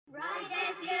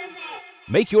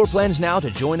Make your plans now to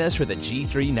join us for the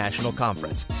G3 National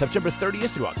Conference, September 30th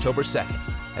through October 2nd,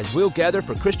 as we'll gather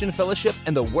for Christian fellowship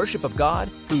and the worship of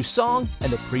God through song and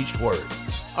the preached word.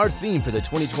 Our theme for the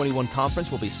 2021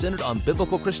 conference will be centered on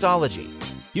biblical Christology.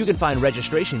 You can find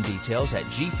registration details at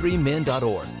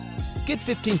g3men.org. Get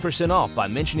 15% off by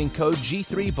mentioning code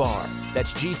G3BAR.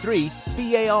 That's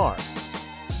G3BAR.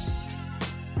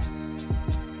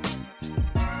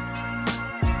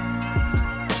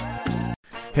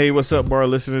 Hey, what's up, bar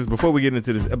listeners? Before we get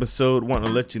into this episode, want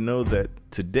to let you know that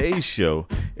today's show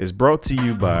is brought to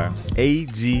you by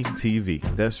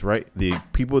AGTV. That's right. The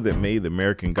people that made the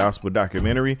American Gospel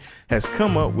documentary has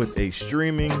come up with a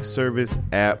streaming service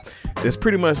app that's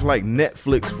pretty much like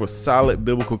Netflix for solid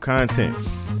biblical content.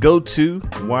 Go to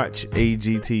watch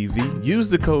AGTV. Use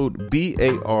the code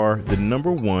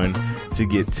BAR1 to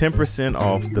get 10%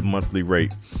 off the monthly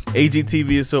rate. AGTV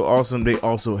is so awesome. They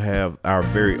also have our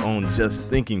very own Just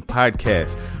Thinking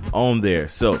podcast on there.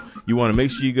 So you want to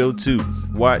make sure you go to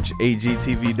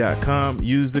watchagtv.com.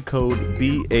 Use the code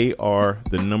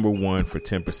BAR1 for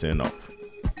 10% off.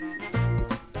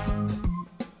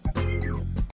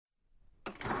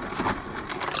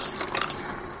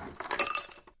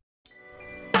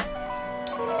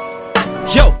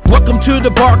 Yo, welcome to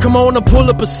the bar. Come on and pull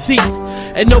up a seat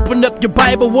and open up your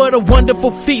Bible. What a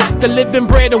wonderful feast. The living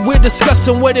bread, and we're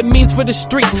discussing what it means for the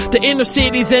streets, the inner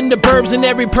cities and the burbs, and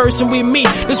every person we meet.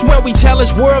 This is where we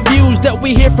challenge worldviews that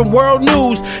we hear from world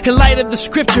news. In light of the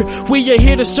scripture, we are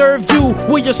here to serve you.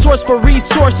 We're your source for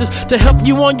resources to help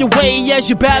you on your way as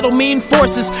you battle mean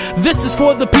forces. This is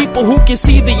for the people who can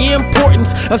see the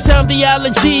importance of sound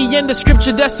theology and the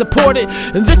scripture that support it.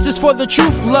 And this is for the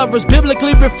truth lovers,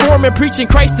 biblically reforming, preaching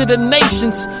Christ to the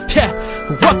nations. Yeah,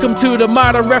 welcome to the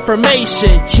modern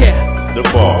Reformation. Yeah, The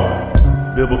Bar,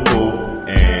 biblical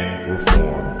and reformed.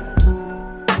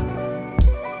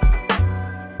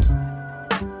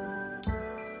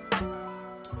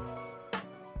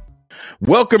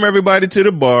 Welcome everybody to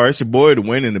The Bar. It's your boy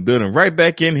Dwayne in the building, right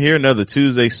back in here another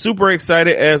Tuesday. Super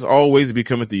excited as always to be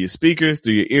coming through your speakers,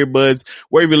 through your earbuds,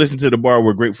 wherever you listen to The Bar.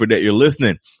 We're grateful that you're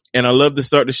listening. And I love to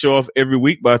start the show off every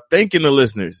week by thanking the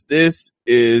listeners. This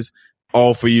is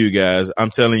all for you guys. I'm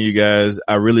telling you guys,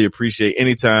 I really appreciate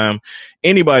anytime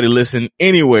anybody listen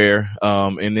anywhere.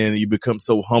 And then you become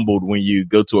so humbled when you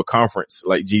go to a conference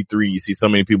like G3. You see so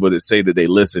many people that say that they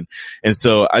listen. And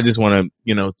so I just want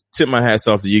to, tip my hats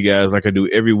off to you guys like I do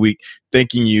every week,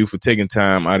 thanking you for taking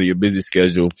time out of your busy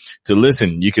schedule to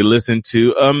listen. You can listen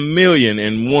to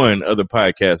 1,000,001 other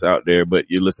podcasts out there, but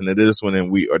you listen to this one and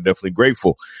we are definitely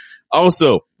grateful.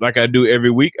 Also, like I do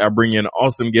every week, I bring in an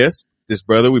awesome guest. This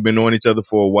brother, we've been knowing each other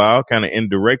for a while, kind of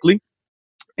indirectly,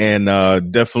 and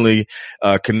definitely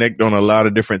connect on a lot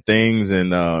of different things.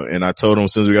 And I told him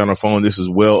as soon as we got on the phone, this is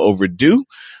well overdue.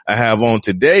 I have on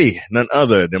today none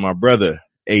other than my brother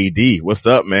AD. What's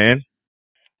up, man?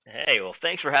 Hey, well,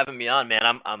 thanks for having me on, man.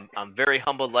 I'm very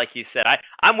humbled, like you said.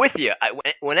 I'm with you.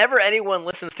 Whenever anyone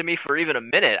listens to me for even a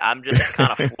minute, I'm just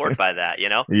kind of floored by that,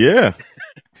 Yeah.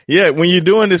 Yeah, when you're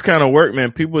doing this kind of work,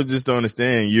 man, people just don't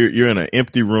understand. You're in an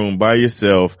empty room by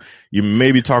yourself. You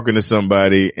may be talking to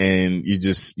somebody and you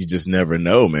just never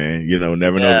know, man.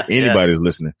 Never know if anybody's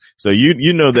listening. So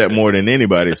you know that more than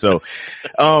anybody. So,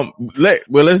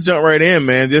 let's jump right in,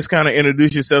 man. Just kind of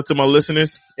introduce yourself to my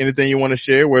listeners. Anything you want to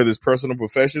share, whether it's personal or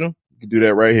professional, you can do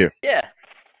that right here. Yeah,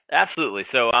 absolutely.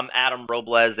 So I'm Adam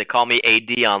Robles. They call me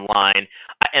AD online.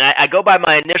 I go by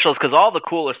my initials because all the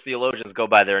coolest theologians go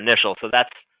by their initials. So that's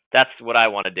what I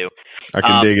want to do. I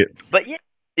can dig it. But yeah.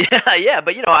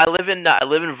 But I live in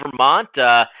Vermont.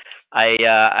 I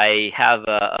have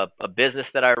a business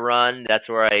that I run. That's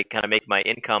where I kind of make my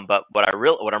income. But what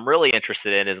I'm really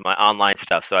interested in is my online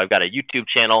stuff. So I've got a YouTube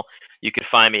channel. You can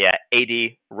find me at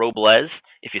AD Robles.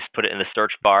 If you put it in the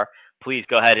search bar, please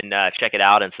go ahead and check it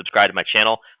out and subscribe to my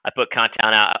channel. I put content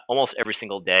out almost every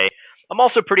single day. I'm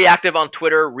also pretty active on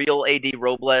Twitter, Real AD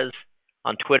Robles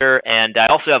on Twitter, and I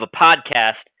also have a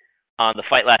podcast on the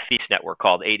Fight Laugh Feast Network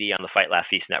called AD on the Fight Laugh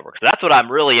Feast Network. So that's what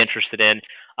I'm really interested in.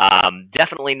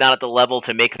 Definitely not at the level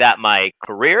to make that my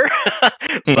career,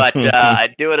 but I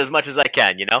do it as much as I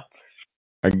can,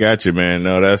 I got you, man.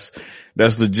 No, that's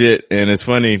legit. And it's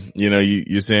funny,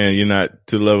 you're saying you're not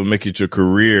to the level make it your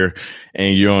career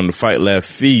and you're on the Fight Laugh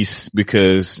Feast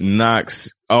because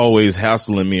Knox always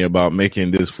hassling me about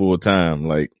making this full time.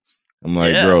 I'm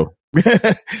like, bro,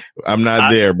 I'm not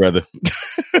there, brother.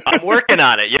 I'm working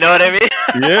on it. You know what I mean?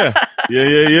 Yeah.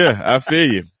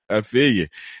 I feel you.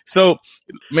 So,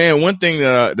 man, one thing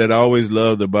that I always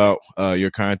loved about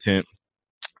your content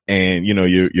and your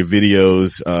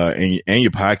videos and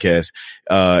your podcast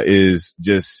is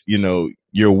just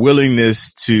your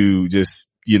willingness to just,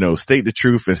 state the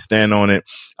truth and stand on it.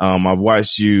 I've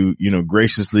watched you,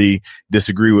 graciously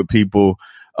disagree with people.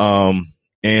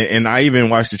 And I even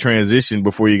watched the transition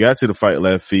before you got to the Fight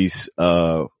Laugh Feast,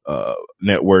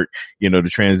 network, the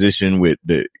transition with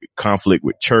the conflict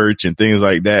with church and things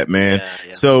like that, man.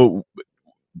 Yeah. So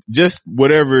just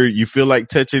whatever you feel like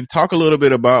touching, talk a little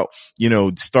bit about,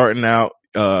 starting out,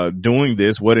 doing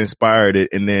this, what inspired it,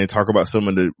 and then talk about some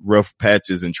of the rough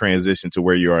patches and transition to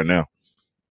where you are now.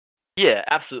 Yeah,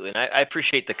 absolutely. And I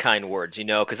appreciate the kind words,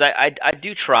 because I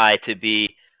do try to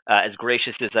be as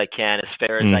gracious as I can, as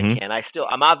fair as I can.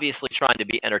 I'm obviously trying to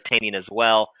be entertaining as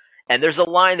well. And there's a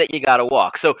line that you got to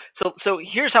walk. So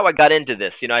here's how I got into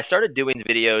this. I started doing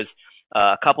videos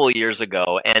a couple of years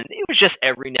ago, and it was just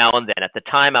every now and then. At the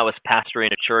time, I was pastoring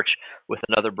a church with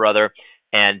another brother,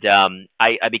 and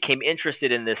I became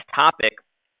interested in this topic.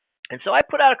 And so I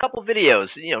put out a couple videos,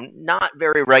 not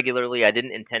very regularly. I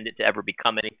didn't intend it to ever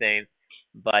become anything,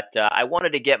 but I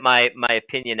wanted to get my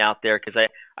opinion out there because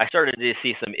I started to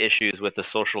see some issues with the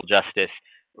social justice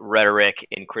rhetoric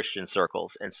in Christian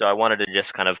circles. And so I wanted to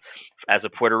just kind of, as a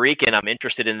Puerto Rican, I'm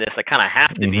interested in this. I kind of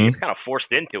have to be. You're kind of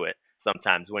forced into it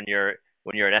sometimes when you're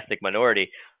an ethnic minority.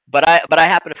 But I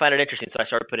happen to find it interesting, so I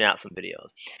started putting out some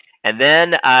videos. And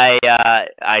then I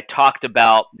talked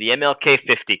about the MLK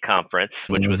 50 conference,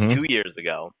 which was 2 years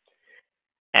ago.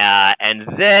 And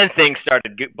then things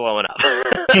started blowing up.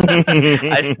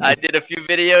 I did a few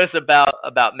videos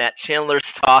about Matt Chandler's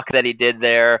talk that he did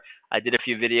there. I did a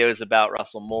few videos about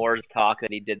Russell Moore's talk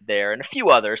that he did there, and a few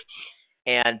others.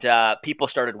 And people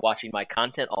started watching my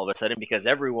content all of a sudden because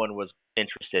everyone was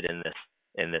interested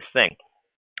in this thing.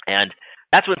 And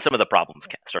that's when some of the problems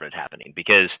started happening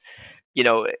because,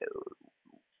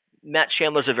 Matt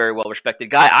Chandler's a very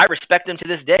well-respected guy. I respect him to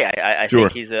this day. I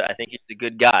think he's a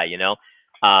good guy,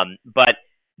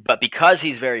 But because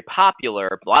he's very popular,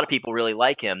 a lot of people really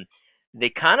like him. They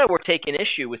kind of were taking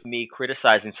issue with me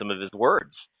criticizing some of his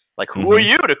words. Like, who are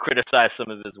you to criticize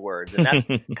some of his words? And that's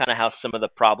kind of how some of the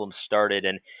problems started.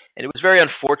 And it was very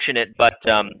unfortunate, but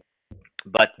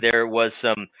there was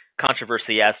some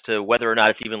controversy as to whether or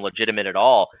not it's even legitimate at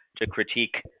all to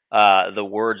critique the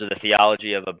words of the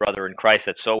theology of a brother in Christ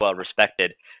that's so well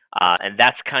respected. And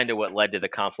that's kind of what led to the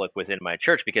conflict within my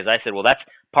church, because I said, well, that's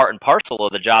part and parcel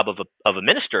of the job of a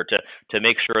minister to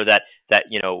make sure that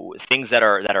things that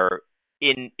are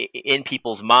in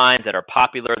people's minds, that are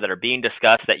popular, that are being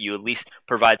discussed, that you at least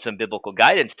provide some biblical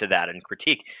guidance to that and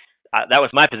critique. That was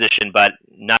my position, but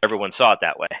not everyone saw it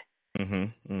that way.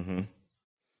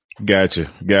 Gotcha.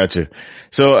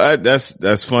 So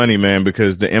that's funny, man,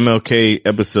 because the MLK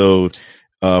episode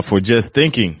for Just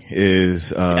Thinking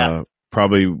is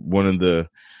probably one of the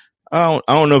I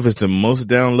don't know if it's the most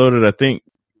downloaded. I think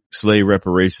Slave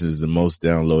Reparations is the most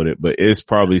downloaded, but it's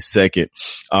probably second.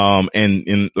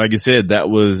 And like you said, that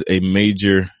was a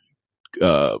major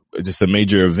just a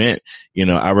major event.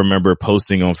 I remember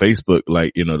posting on Facebook,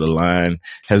 like, the line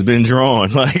has been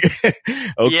drawn. Like,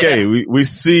 okay, we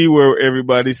see where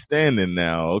everybody's standing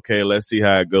now. Okay, let's see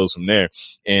how it goes from there.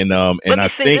 And let me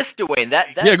say this, Dwayne.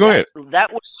 Go ahead.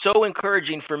 That was so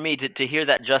encouraging for me to hear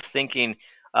that Just Thinking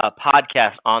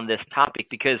podcast on this topic,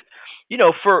 because,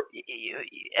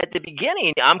 at the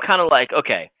beginning, I'm kind of like,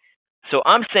 okay, so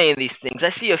I'm saying these things. I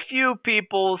see a few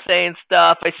people saying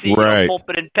stuff. I see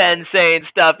Pulpit and Pen saying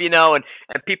stuff, and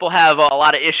people have a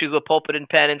lot of issues with Pulpit and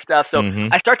Pen and stuff. So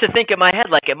I start to think in my head,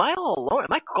 like, am I all alone?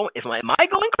 Am I going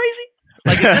crazy?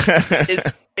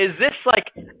 Like, is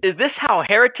this how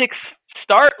heretics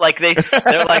start? Like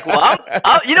they're like, well,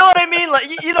 you know what I mean? Like,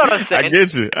 you know what I'm saying?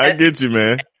 I get you,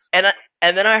 man.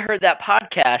 And then I heard that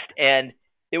podcast, and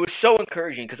it was so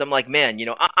encouraging because I'm like, man,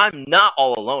 I'm not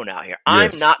all alone out here.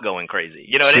 I'm not going crazy.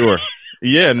 You know what I mean?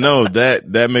 Yeah, no,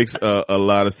 that makes a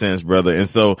lot of sense, brother.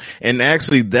 And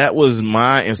actually that was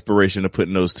my inspiration of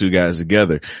putting those two guys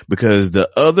together, because the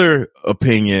other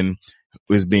opinion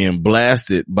was being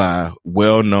blasted by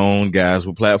well-known guys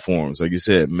with platforms. Like you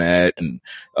said, Matt and,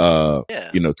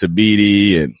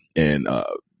 Tabiti and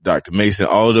Dr. Mason,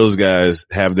 all of those guys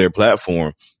have their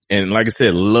platform. And like I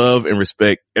said, love and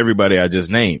respect everybody I just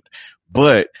named,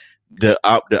 but the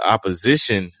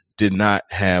opposition did not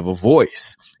have a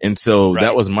voice. And so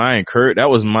that was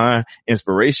my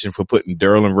inspiration for putting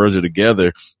Daryl and Virgil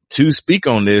together to speak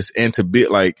on this, and to be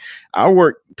like,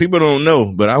 people don't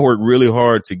know, but I work really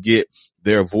hard to get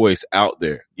their voice out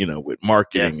there, with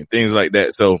marketing and things like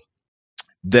that. So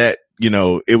that,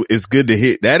 it's good to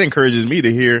hear. That encourages me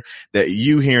to hear that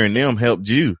you hearing them helped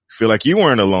you feel like you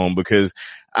weren't alone, because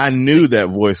I knew that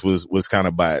voice was kind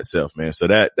of by itself, man. So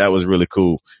that was really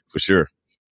cool for sure.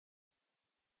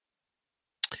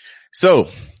 So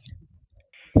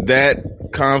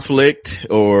that conflict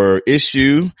or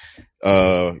issue,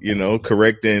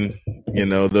 correcting,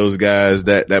 those guys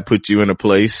that put you in a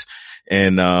place.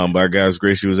 And, by God's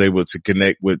grace, you was able to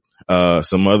connect with,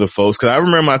 some other folks. Cause I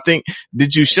remember,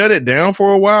 did you shut it down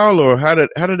for a while or how did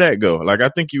that go? Like, I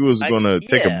think you was going to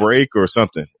take a break or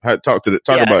something. Talk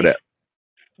about that.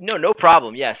 No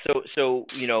problem. Yeah. So,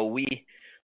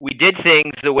 we did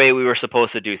things the way we were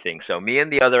supposed to do things. So me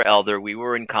and the other elder, we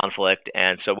were in conflict.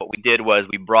 And so what we did was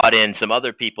we brought in some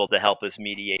other people to help us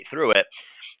mediate through it.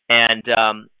 And,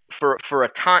 for a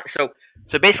time, so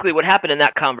basically what happened in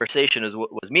that conversation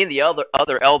was me and the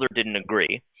other elder didn't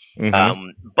agree.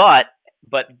 But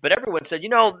everyone said,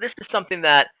 this is something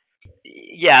that,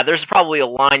 there's probably a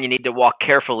line you need to walk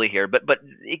carefully here, but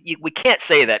we can't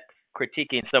say that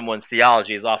critiquing someone's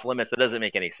theology is off limits. It doesn't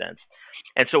make any sense.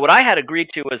 And so what I had agreed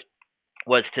to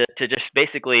was to just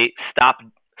basically stop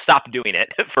doing it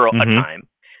for a time,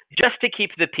 just to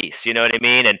keep the peace. You know what I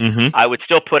mean? And I would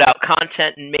still put out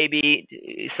content and maybe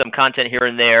some content here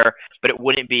and there, but it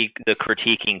wouldn't be the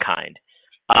critiquing kind.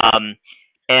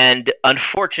 And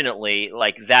unfortunately,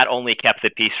 like that only kept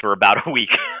the peace for about a week.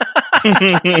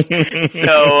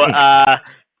 So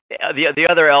the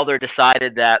other elder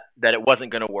decided that it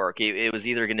wasn't going to work. It was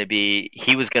either going to be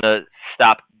he was going to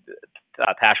stop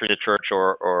pastoring the church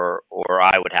or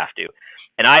I would have to.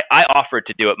 And I offered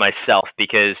to do it myself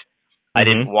because I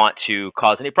didn't want to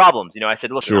cause any problems. I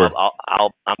said, look, sure.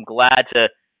 I'm glad to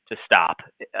stop,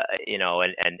 and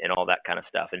all that kind of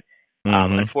stuff. And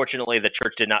unfortunately, the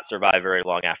church did not survive very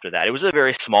long after that. It was a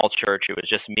very small church. It was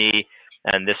just me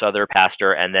and this other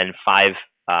pastor, and then 5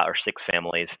 or 6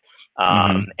 families.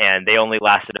 And they only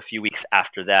lasted a few weeks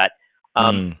after that.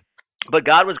 But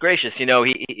God was gracious.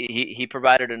 He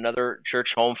provided another church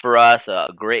home for us.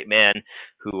 A great man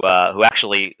who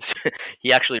actually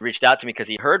he actually reached out to me because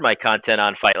he heard my content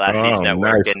on Fight Last Season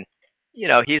Network, nice. And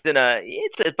he's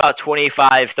it's about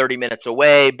 25-30 minutes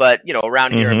away, but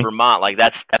around here in Vermont, like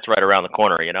that's right around the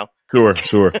corner.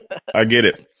 Sure, I get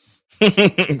it.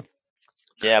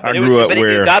 Yeah, but I grew up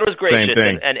where God was gracious, same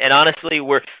thing. And honestly,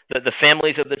 we're the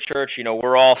families of the church.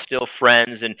 We're all still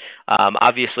friends, and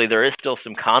obviously there is still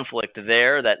some conflict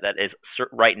there that is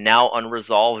right now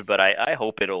unresolved. But I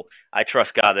hope I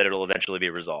trust God that it'll eventually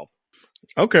be resolved.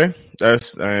 Okay,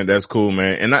 that's cool,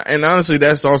 man. And honestly,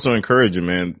 that's also encouraging,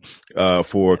 man.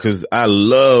 Because I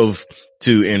love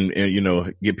to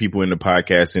and get people into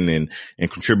podcasting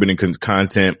and contributing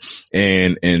content,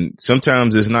 and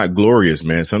sometimes it's not glorious,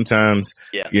 man. Sometimes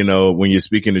when you're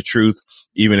speaking the truth,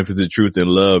 even if it's the truth in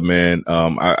love, man.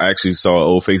 I actually saw an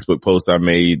old Facebook post I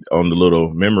made on the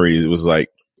little memory. It was like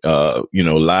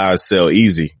lies sell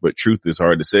easy, but truth is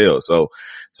hard to sell. So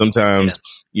sometimes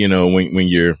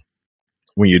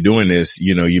when you're doing this,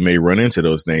 you may run into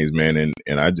those things, man.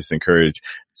 And I just encourage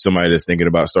somebody that's thinking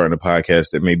about starting a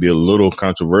podcast that may be a little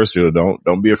controversial.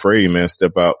 Don't be afraid, man.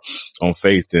 Step out on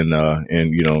faith and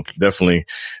definitely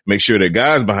make sure that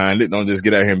God's behind it. Don't just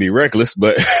get out here and be reckless,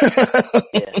 but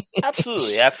yeah,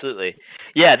 absolutely.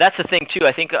 Yeah. That's the thing too.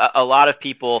 I think a lot of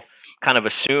people kind of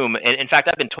assume, and in fact,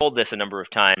 I've been told this a number of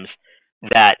times,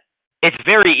 that it's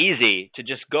very easy to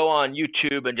just go on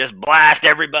YouTube and just blast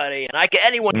everybody and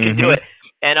anyone can do it.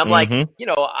 And I'm like,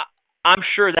 I'm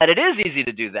sure that it is easy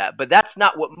to do that, but that's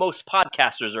not what most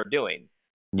podcasters are doing.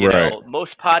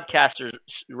 Most podcasters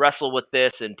wrestle with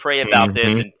this and pray about this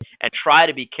and try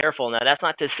to be careful. Now, that's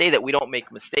not to say that we don't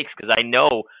make mistakes, because I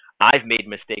know I've made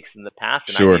mistakes in the past,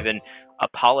 and I've even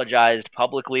apologized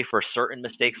publicly for certain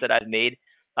mistakes that I've made.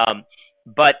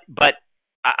 But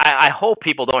I hope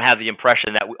people don't have the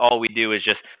impression that all we do is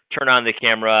just turn on the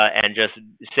camera and just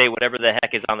say whatever the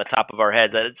heck is on the top of our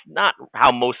heads. That it's not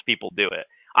how most people do it.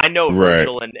 I know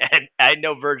Virgil and I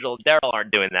know Virgil and Daryl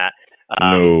aren't doing that.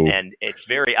 No. And it's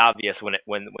very obvious when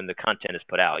the content is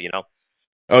put out,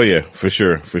 Oh yeah, for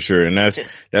sure. And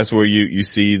that's where you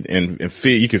see and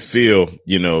feel, you can feel,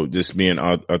 just being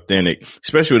authentic,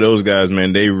 especially with those guys,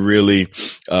 man. They really,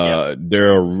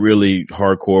 they're really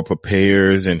hardcore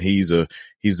preparers, and he's a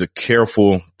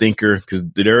careful thinker, because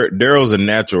Daryl's a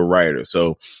natural writer.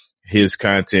 So his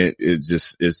content is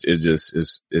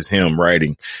just him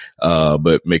writing,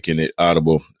 but making it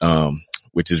audible,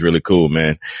 which is really cool,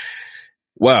 man.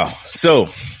 Wow. So,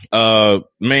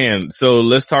 so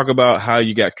let's talk about how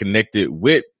you got connected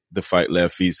with the Fight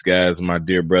Left Feast guys, my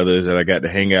dear brothers that I got to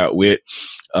hang out with.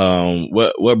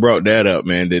 What brought that up,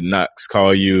 man? Did Knox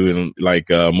call you and like,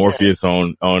 Morpheus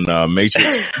on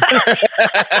Matrix?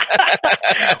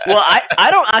 Well,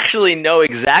 I don't actually know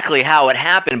exactly how it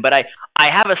happened, but I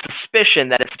have a suspicion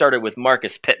that it started with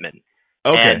Marcus Pittman.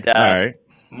 Okay. And, all right.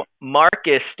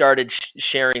 Marcus started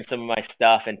sharing some of my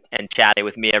stuff and chatting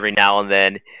with me every now and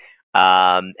then.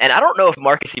 And I don't know if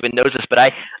Marcus even knows this, but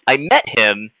I met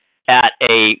him at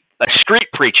a street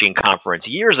preaching conference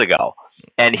years ago,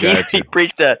 and he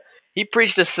preached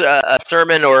a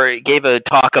sermon or gave a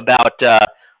talk about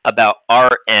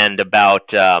art and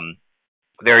about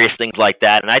various things like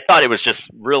that. And I thought it was just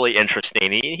really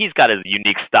interesting. He's got his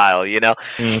unique style,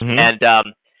 Mm-hmm.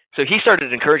 And so he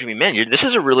started encouraging me, man, this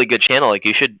is a really good channel. Like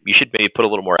you should maybe put a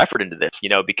little more effort into this,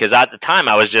 because at the time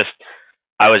I was just,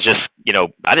 I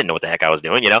didn't know what the heck I was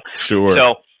doing, Sure.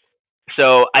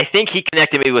 So I think he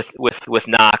connected me with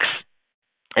Knox,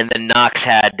 and then Knox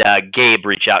had Gabe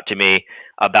reach out to me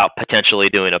about potentially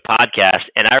doing a podcast.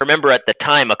 And I remember at the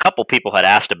time, a couple people had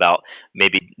asked about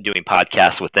maybe doing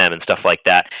podcasts with them and stuff like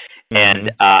that. Mm-hmm.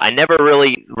 And I never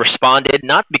really responded,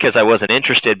 not because I wasn't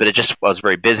interested, but I was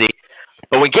very busy.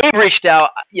 But when Gabe reached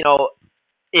out,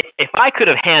 if I could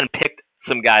have handpicked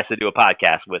some guys to do a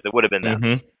podcast with, it would have been them.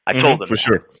 Mm-hmm. I told them for that.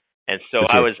 sure. And so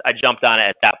I jumped on it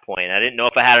at that point. I didn't know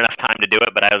if I had enough time to do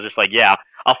it, but I was just like, yeah,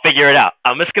 I'll figure it out.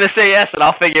 I'm just going to say yes, and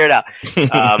I'll figure it out.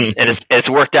 And it's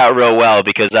worked out real well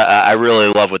because I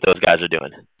really love what those guys are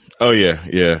doing. Oh yeah.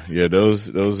 Those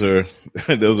are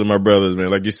those are my brothers,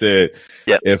 man. Like you said,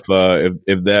 yep. If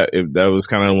that was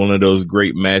kind of one of those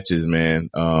great matches, man.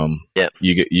 Yep.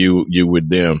 You with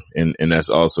them, and that's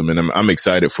awesome. And I'm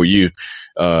excited for you,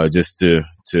 just to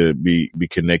be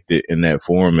connected in that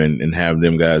form and have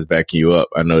them guys backing you up.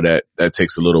 I know that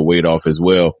takes a little weight off as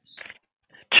well.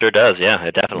 Sure does. Yeah,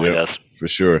 it definitely does. For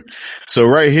sure. So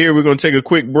right here, we're going to take a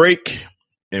quick break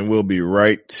and we'll be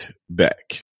right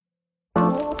back.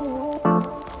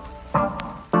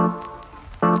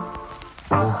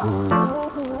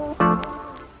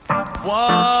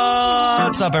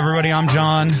 What's up, everybody? I'm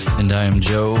John. And I am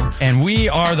Joe. And we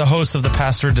are the hosts of the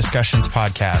Pastor Discussions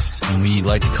podcast. And we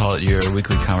like to call it your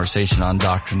weekly conversation on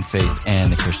doctrine, faith, and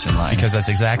the Christian life. Because that's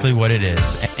exactly what it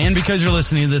is. And because you're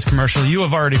listening to this commercial, you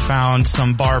have already found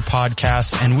some Bar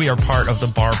podcasts, and we are part of the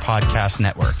Bar Podcast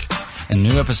Network. And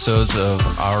new episodes of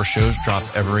our shows drop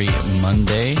every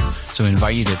Monday, so we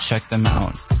invite you to check them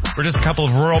out. We're just a couple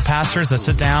of rural pastors that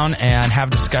sit down and have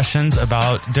discussions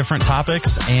about different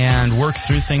topics and work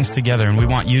through things together, and we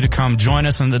want you to come join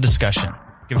us in the discussion.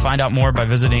 You can find out more by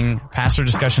visiting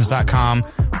pastordiscussions.com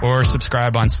or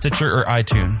subscribe on Stitcher or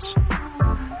iTunes.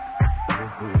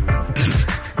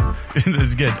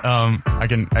 It's good. I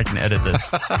can edit this.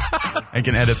 I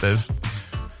can edit this.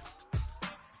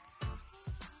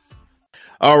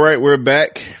 All right, we're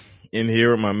back in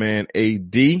here with my man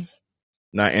AD,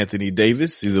 not Anthony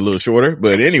Davis. He's a little shorter,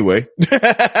 but anyway. just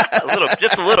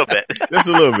a little bit. Just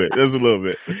a little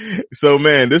bit. So,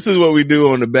 man, this is what we do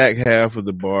on the back half of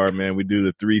the bar, man. We do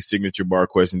the 3 signature bar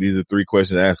questions. These are 3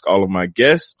 questions I ask all of my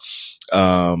guests.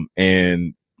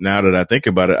 And now that I think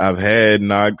about it, I've had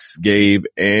Knox, Gabe,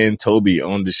 and Toby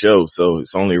on the show. So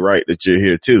it's only right that you're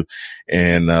here too.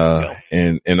 And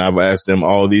I've asked them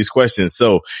all these questions.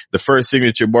 So the first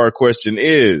signature bar question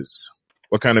is,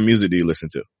 what kind of music do you listen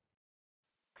to?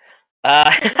 Yeah,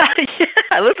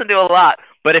 I listen to a lot,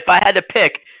 but if I had to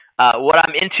pick, what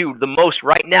I'm into the most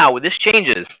right now, this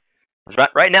changes.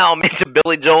 Right now I'm into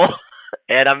Billy Joel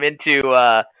and I'm into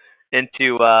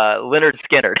Leonard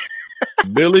Skinner.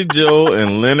 Billy Joel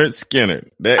and Leonard Skinner.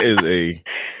 That is a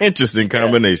interesting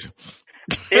combination.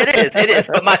 It is.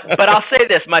 But I'll say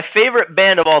this: my favorite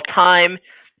band of all time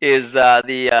is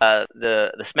the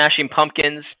Smashing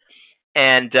Pumpkins,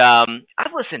 and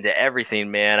I've listened to everything,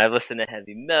 man. I've listened to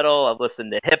heavy metal. I've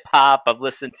listened to hip hop. I've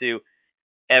listened to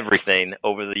everything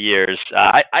over the years.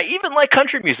 I even like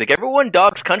country music. Everyone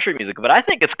dogs country music, but I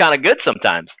think it's kind of good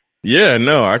sometimes. Yeah,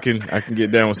 no, I can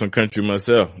get down with some country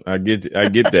myself. I get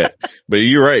that. But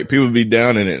you're right. People be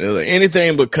down in it. They're like,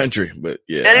 anything but country. But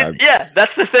yeah.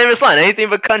 That's the famous line.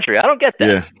 Anything but country. I don't get that.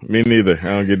 Yeah, me neither. I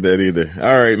don't get that either.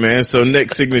 All right, man. So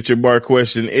next signature bar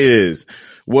question is,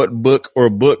 what book or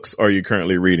books are you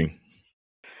currently reading?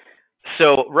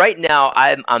 So right now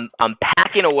I'm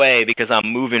packing away because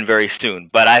I'm moving very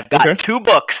soon. But I've got 2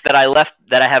 books that I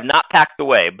have not packed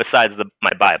away besides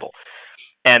my Bible.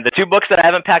 And the 2 books that I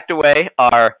haven't packed away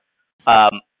are A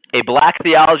Black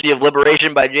Theology of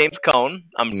Liberation by James Cone.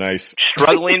 I'm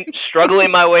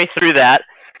struggling my way through that.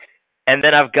 And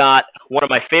then I've got one of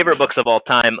my favorite books of all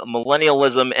time,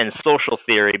 Millennialism and Social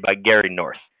Theory by Gary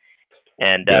North.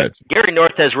 And Gary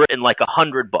North has written like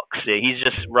 100 books. He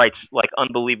just writes like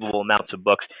unbelievable amounts of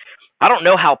books. I don't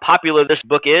know how popular this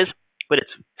book is, but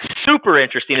it's super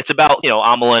interesting. It's about,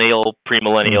 amillennial,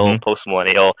 premillennial,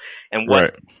 postmillennial, and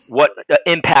what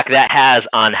impact that has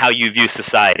on how you view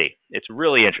society. It's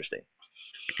really interesting.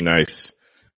 Nice.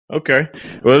 Okay.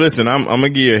 Well, listen, I'm gonna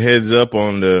give you a heads up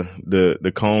on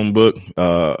the Cone book.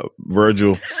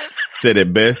 Virgil said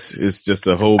it best. It's just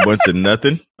a whole bunch of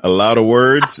nothing, a lot of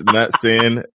words, not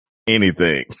saying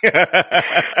anything.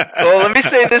 Well, let me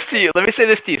say this to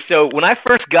you. So when I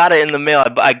first got it in the mail,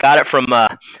 I got it from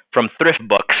Thrift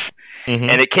Books. Mm-hmm.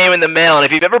 And it came in the mail. And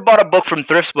if you've ever bought a book from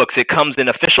Thrift Books, it comes in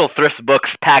official Thrift Books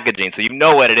packaging, so you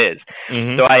know what it is.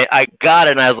 Mm-hmm. So I got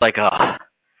it, and I was like, oh,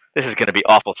 this is going to be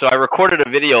awful. So I recorded a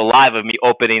video live of me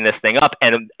opening this thing up,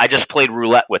 and I just played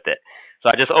roulette with it. So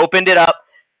I just opened it up,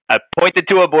 I pointed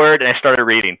to a word, and I started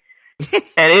reading.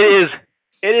 And it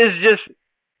is just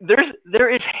there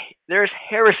is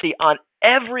heresy on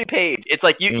every page. It's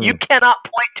like you cannot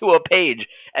point to a page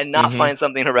and not find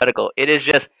something heretical. It is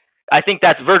just, I think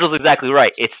that's Virgil's exactly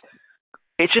right. It's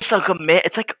just like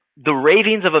it's like the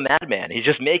ravings of a madman. He's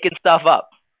just making stuff up.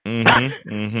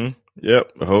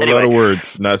 Yep, a whole lot of words,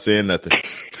 not saying nothing.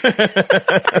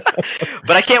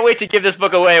 But I can't wait to give this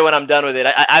book away when I'm done with it.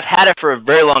 I've had it for a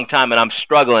very long time, and I'm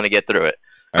struggling to get through it.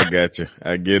 I got you.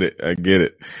 I get it.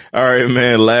 All right,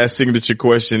 man. Last signature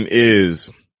question is,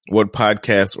 what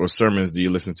podcasts or sermons do you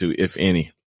listen to, if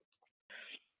any?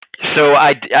 So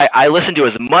I listen to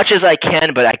as much as I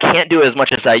can, but I can't do as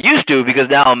much as I used to because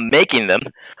now I'm making them.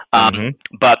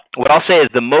 But what I'll say is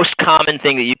the most common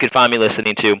thing that you could find me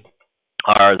listening to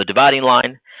are The Dividing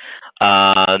Line.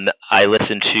 I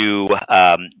listen to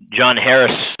John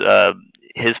Harris,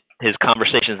 his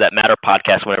Conversations That Matter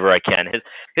podcast whenever I can.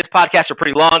 His podcasts are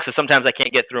pretty long, so sometimes I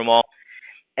can't get through them all.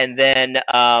 And then,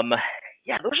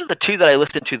 those are the two that I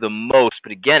listen to the most.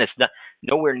 But again, it's not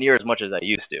nowhere near as much as I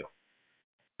used to.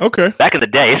 Okay. Back in the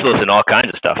day, I used to listen to all kinds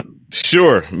of stuff.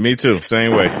 Sure. Me too.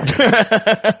 Same way. And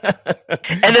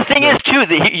the thing is, too,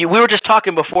 we were just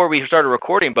talking before we started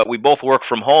recording, but we both work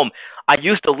from home. I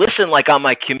used to listen like on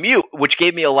my commute, which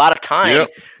gave me a lot of time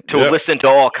to listen to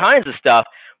all kinds of stuff.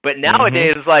 But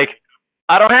nowadays, it's like,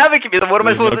 I don't have a commute. What am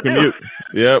I supposed to do?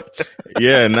 Yep.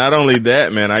 Yeah. Not only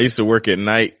that, man, I used to work at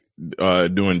night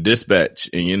doing dispatch,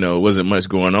 and it wasn't much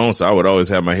going on, so I would always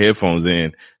have my headphones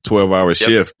in, 12-hour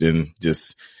shift, and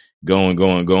just going,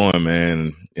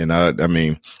 man. And I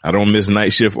mean, I don't miss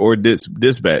night shift or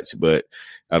dispatch, but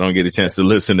I don't get a chance to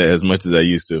listen to as much as I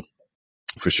used to,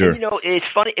 for sure. And, it's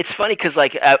funny because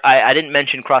like I didn't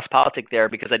mention Cross Politic there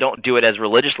because I don't do it as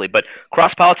religiously, but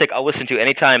Cross Politic I'll listen to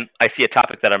anytime I see a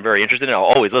topic that I'm very interested in. I'll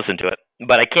always listen to it,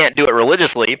 but I can't do it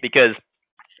religiously because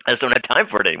I just don't have time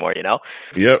for it anymore,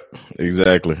 Yep,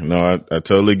 exactly. No, I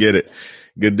totally get it.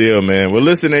 Good deal, man. Well,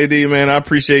 listen, AD, man, I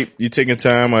appreciate you taking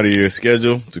time out of your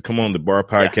schedule to come on the Bar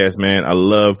Podcast, man. I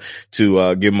love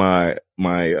to give my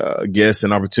guests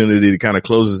an opportunity to kind of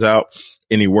close us out.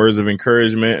 Any words of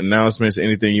encouragement, announcements,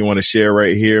 anything you want to share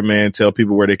right here, man? Tell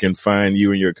people where they can find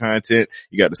you and your content.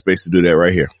 You got the space to do that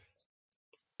right here.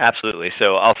 Absolutely.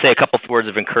 So I'll say a couple of words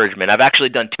of encouragement. I've actually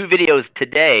done 2 videos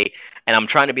today, and I'm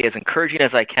trying to be as encouraging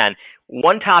as I can.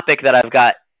 One topic that I've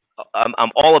got,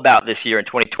 I'm all about this year in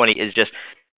 2020 is just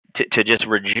to just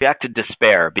reject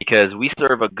despair, because we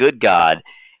serve a good God,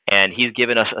 and He's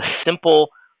given us a simple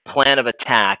plan of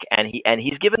attack, and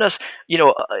he's given us,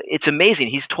 it's amazing.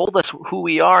 He's told us who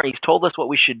we are, and He's told us what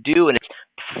we should do, and it's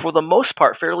for the most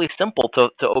part fairly simple to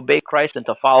obey Christ and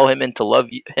to follow Him and to love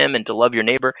Him and to love your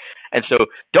neighbor. And so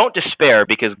don't despair,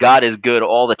 because God is good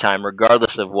all the time,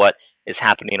 regardless of what is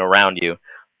happening around you.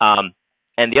 And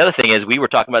the other thing is, we were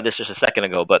talking about this just a second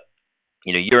ago, but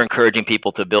you're encouraging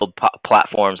people to build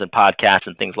platforms and podcasts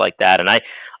and things like that. And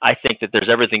I think that there's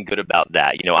everything good about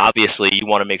that. Obviously you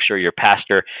want to make sure your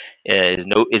pastor is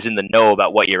in the know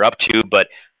about what you're up to, but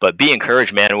be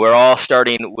encouraged, man. We're all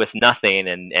starting with nothing,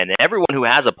 and everyone who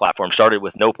has a platform started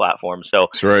with no platform. So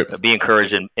that's right. Be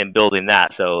encouraged in building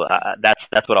that. So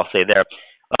that's what I'll say there.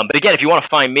 But again, if you want to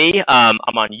find me, I'm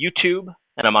on YouTube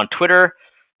and I'm on Twitter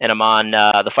and I'm on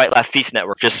the Fight Laugh Feast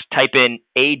Network. Just type in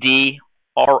ADROBLES.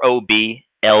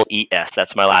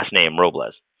 That's my last name,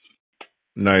 Robles.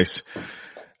 Nice.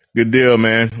 Good deal,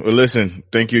 man. Well, listen,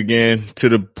 thank you again to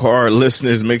the Bar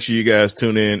listeners. Make sure you guys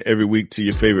tune in every week to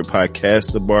your favorite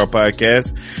podcast, the Bar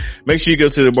Podcast. Make sure you go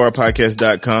to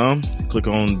thebarpodcast.com, click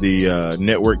on the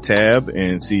network tab,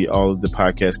 and see all of the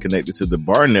podcasts connected to the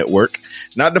Bar Network.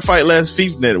 Not the Fight Laugh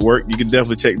Feast Network. You can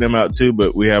definitely check them out too,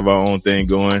 but we have our own thing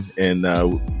going, and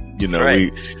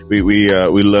right.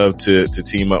 we love to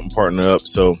team up and partner up.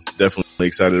 So definitely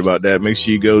excited about that. Make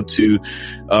sure you go to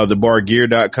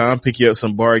thebargear.com, pick you up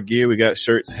some bar gear. We got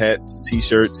shirts, hats,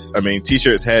 t-shirts,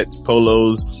 hats,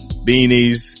 polos,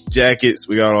 beanies, jackets.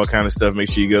 We got all kind of stuff.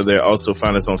 Make sure you go there. Also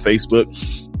find us on Facebook,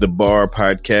 The Bar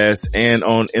Podcast, and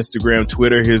on Instagram,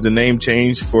 Twitter. Here's the name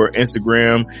change for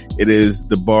Instagram. It is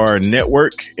The Bar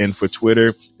Network, and for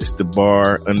Twitter, it's The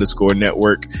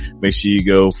Bar_Network. Make sure you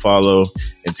go follow.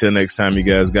 Until next time, you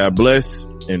guys, God bless,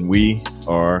 and we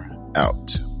are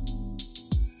out.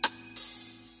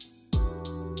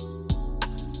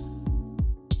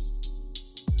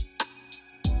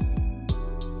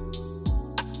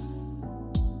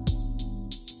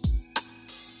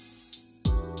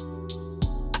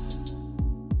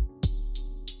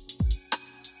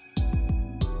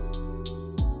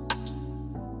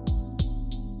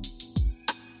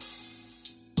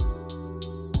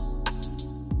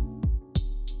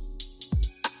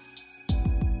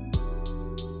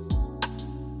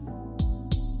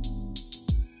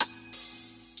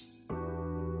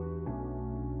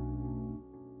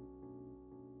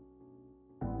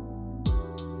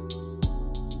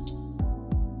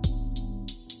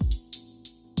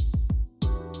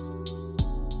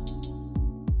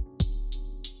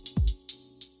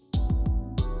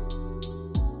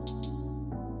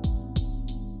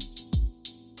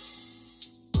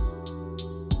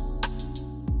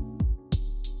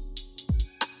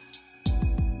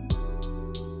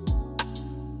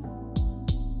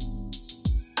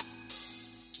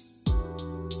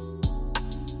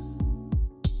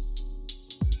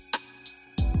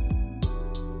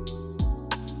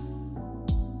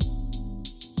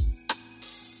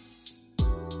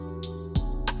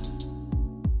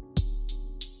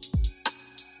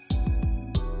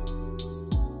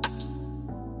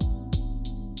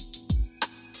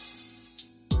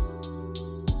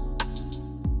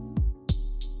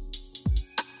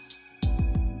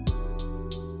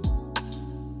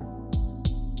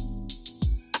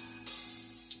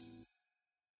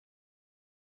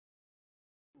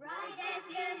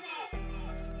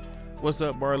 What's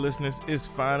up, bar listeners? It's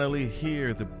finally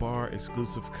here, the bar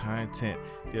exclusive content.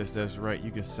 Yes, that's right.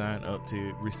 You can sign up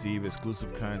to receive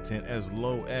exclusive content as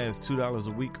low as $2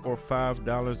 a week or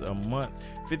 $5 a month,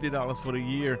 $50 for the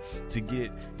year to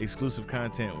get exclusive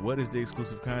content. What is the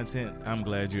exclusive content? I'm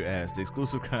glad you asked. The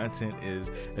exclusive content is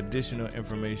additional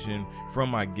information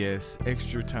from my guests,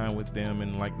 extra time with them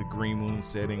in like the green moon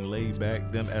setting, laid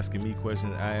back, them asking me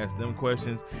questions, I ask them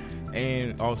questions,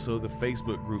 and also the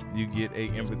Facebook group. You get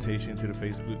an invitation to the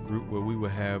Facebook group where we will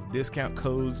have discount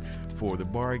codes for the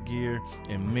bar gear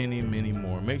and many, many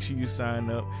more. Make sure you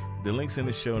sign up. The link's in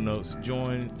the show notes.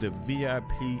 Join the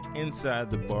VIP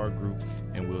inside the bar group,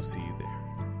 and we'll see you there.